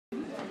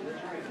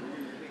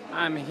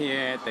I'm here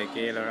at the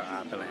Gaylord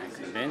Opre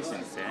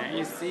Convention Center.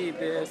 You see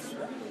this?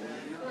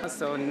 What's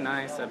so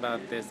nice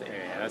about this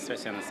area,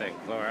 especially on the second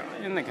floor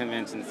in the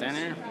convention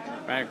center,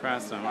 right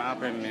across from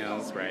Opera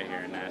Mills right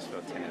here in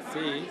Nashville,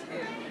 Tennessee,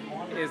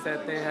 is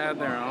that they have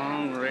their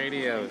own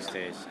radio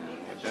station,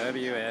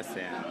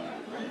 WSM.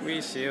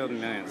 We shield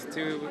millions,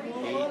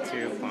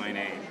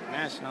 282.8,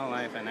 National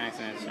Life and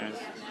Accident Insurance,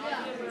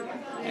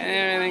 and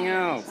everything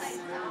else.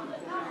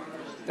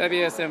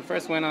 WSM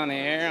first went on the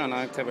air on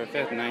October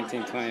 5th,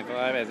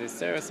 1925 as a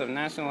service of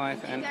National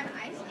Life and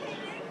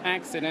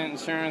Accident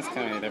Insurance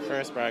Company. The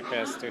first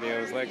broadcast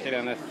studio was located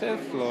on the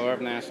 5th floor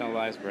of National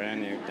Life's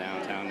brand new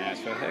downtown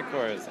Nashville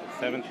headquarters at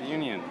 7th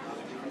Union.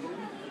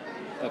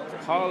 The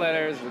call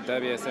letters of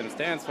WSM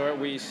stands for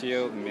We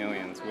Shield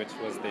Millions, which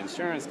was the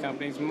insurance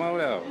company's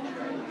motto.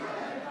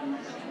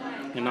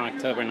 In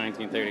October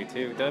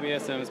 1932,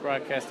 WSM's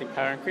broadcasting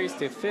power increased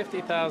to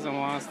 50,000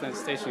 watts. The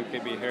station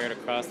could be heard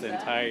across the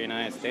entire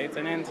United States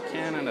and into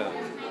Canada.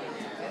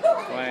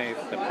 Quite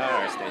the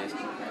power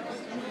station.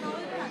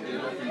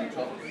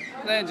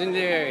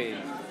 Legendary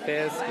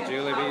Fisk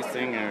Jubilee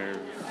singers.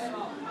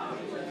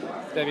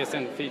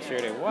 WSM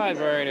featured a wide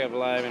variety of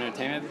live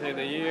entertainment through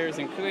the years,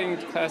 including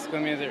classical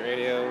music,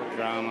 radio,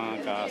 drama,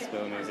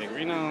 gospel music,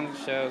 renowned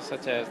shows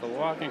such as The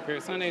Walking Crew,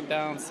 Sunday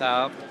Down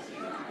South,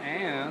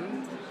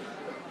 and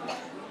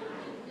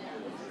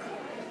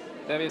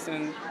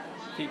WSM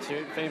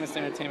featured famous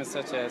entertainment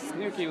such as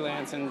Snooky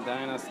Lanson,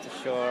 Dinah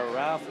Shore,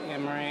 Ralph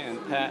Emery, and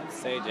Pat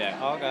Sajak.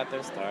 All got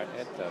their start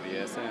at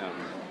WSM.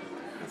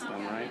 That's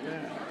them right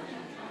there.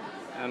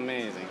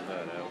 Amazing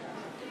photo.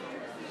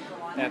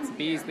 That's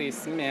Beasley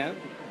Smith,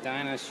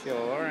 Dinah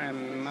Shore,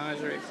 and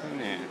Marjorie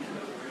Clooney.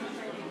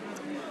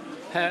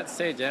 Pat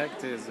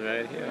Sajak is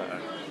right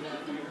here.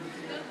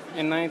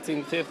 In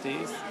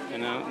 1950s,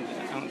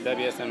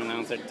 WSM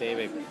announcer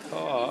David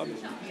Cobb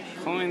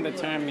coined the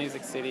term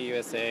Music City,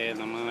 USA, and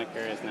the moniker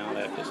is now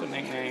the official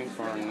nickname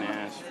for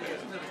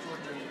Nashville.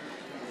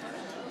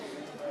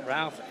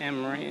 Ralph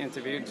Emery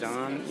interviewed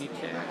Johnny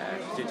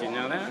Cash. Did you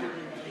know that?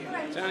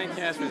 Johnny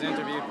Cash was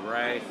interviewed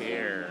right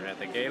here at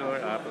the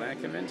Gaylord Opre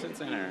Convention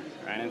Center,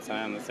 right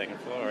inside on the second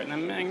floor in the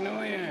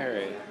Magnolia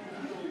area.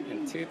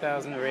 In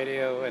 2000,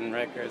 Radio and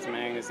Records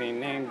magazine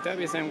named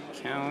WSM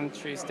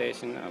Country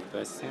Station of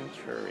the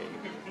Century.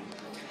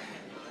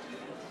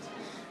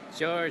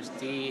 George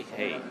D.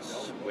 H.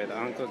 with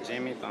Uncle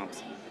Jimmy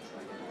Thompson.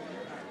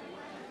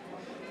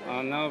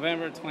 On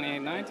November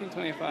 28,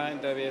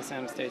 1925,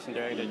 WSM station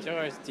director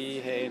George D.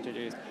 Hay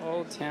introduced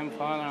Old Tim,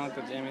 Father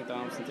Uncle Jimmy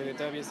Thompson to the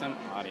WSM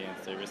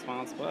audience. The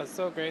response was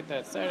so great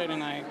that Saturday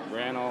night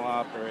Grand Ole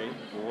Opry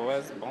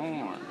was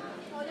born.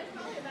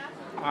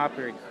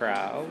 Opry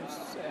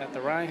crowds at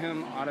the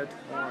Ryham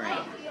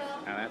Auditorium.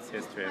 Now that's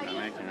history in the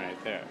making right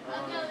there.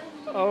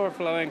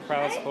 Overflowing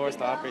crowds forced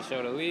the Opry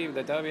show to leave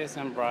the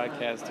WSM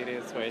broadcast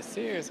studios for a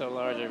series of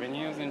larger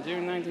venues. In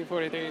June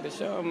 1943, the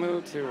show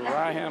moved to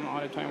Ryham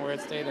Auditorium, where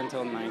it stayed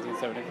until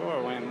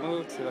 1974, when it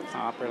moved to the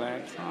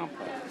Copperland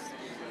Complex.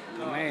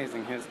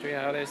 Amazing history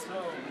how this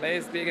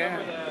place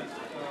began.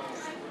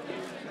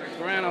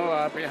 Grand Ole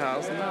Opry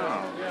House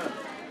now.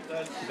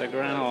 The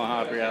Grand Ole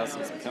Opry House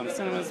has become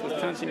synonymous with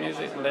country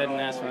music, led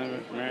Nashville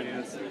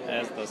Americans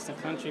as the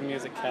country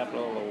music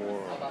capital of the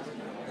world.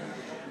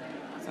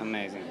 It's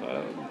amazing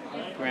photo.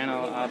 Grand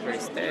Ole Opry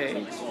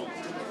stage,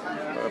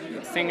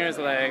 where singers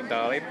like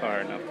Dolly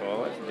Parton, of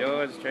course,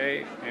 George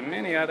Strait, and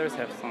many others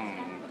have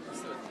sung.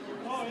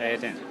 Pay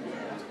attention.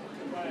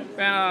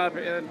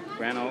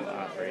 Grand Ole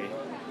Opry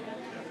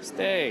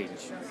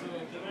stage.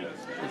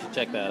 You should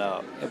check that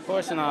out. A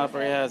portion of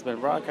Opry has been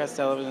broadcast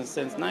television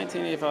since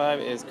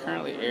 1985. It is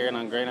currently aired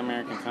on Great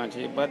American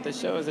Country, but the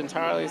show is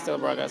entirely still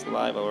broadcast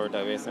live over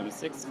WSM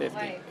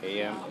 650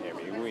 AM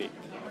every week.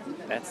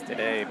 That's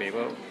today,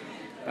 people.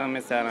 Don't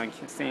miss out on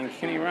seeing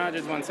Kenny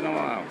Rogers once in a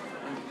while.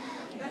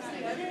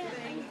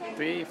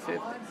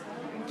 350.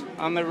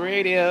 On the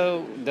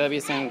radio,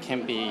 WSM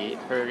can be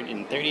heard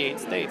in 38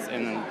 states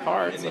and in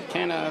parts of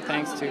Canada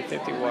thanks to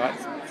 50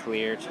 watts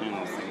clear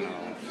channel signal.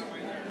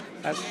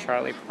 That's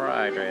Charlie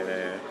Pride right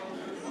there.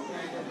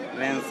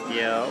 Vince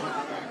Gill,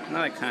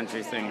 another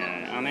country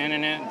singer. On the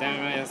internet,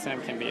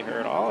 WSM can be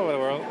heard all over the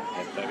world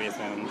at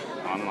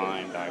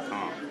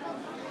WSMonline.com.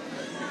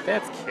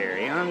 That's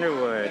Carrie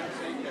Underwood,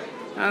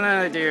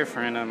 another dear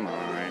friend of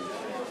mine.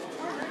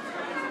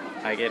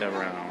 I get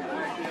around.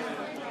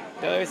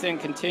 WSM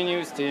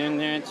continues to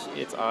enrich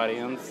its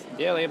audience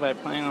daily by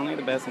playing only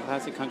the best in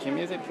classic country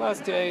music, plus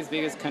today's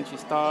biggest country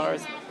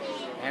stars,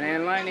 and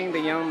enlightening the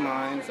young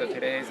minds of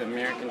today's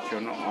American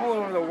children all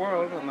over the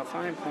world on the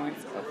fine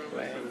points of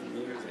playing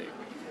music,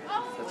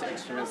 such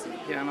instruments as the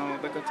piano,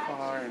 the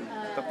guitar, and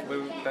the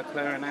flute, the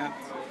clarinet.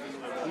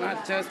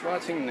 Not just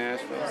watching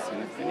Nashville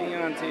Symphony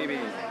on TV.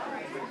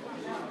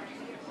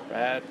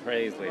 Brad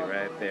Paisley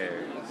right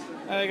there.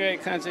 Another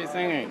great country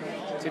singer.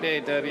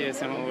 Today,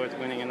 WSM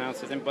award-winning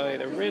announcers embody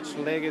the rich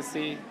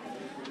legacy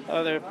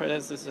of their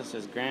predecessors such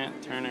as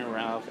Grant Turner,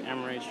 Ralph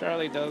Emery,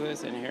 Charlie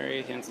Douglas, and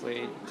Harry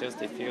Hensley,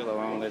 just a few of the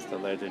long list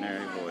of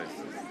legendary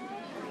voices.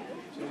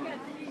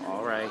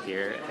 all right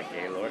here at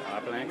Gaylord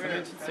Opre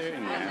Convention Center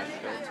in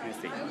Nashville,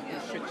 Tennessee. You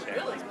should check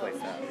this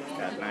place out.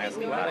 It's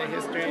got a lot of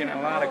history and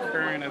a lot of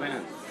current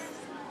events.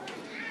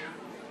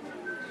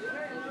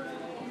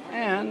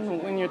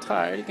 And when you're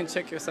tired, you can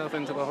check yourself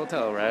into the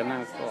hotel right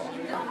now. Cool.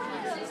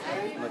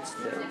 Let's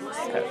do this.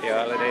 Happy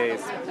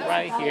holidays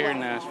right here in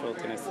Nashville,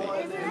 Tennessee.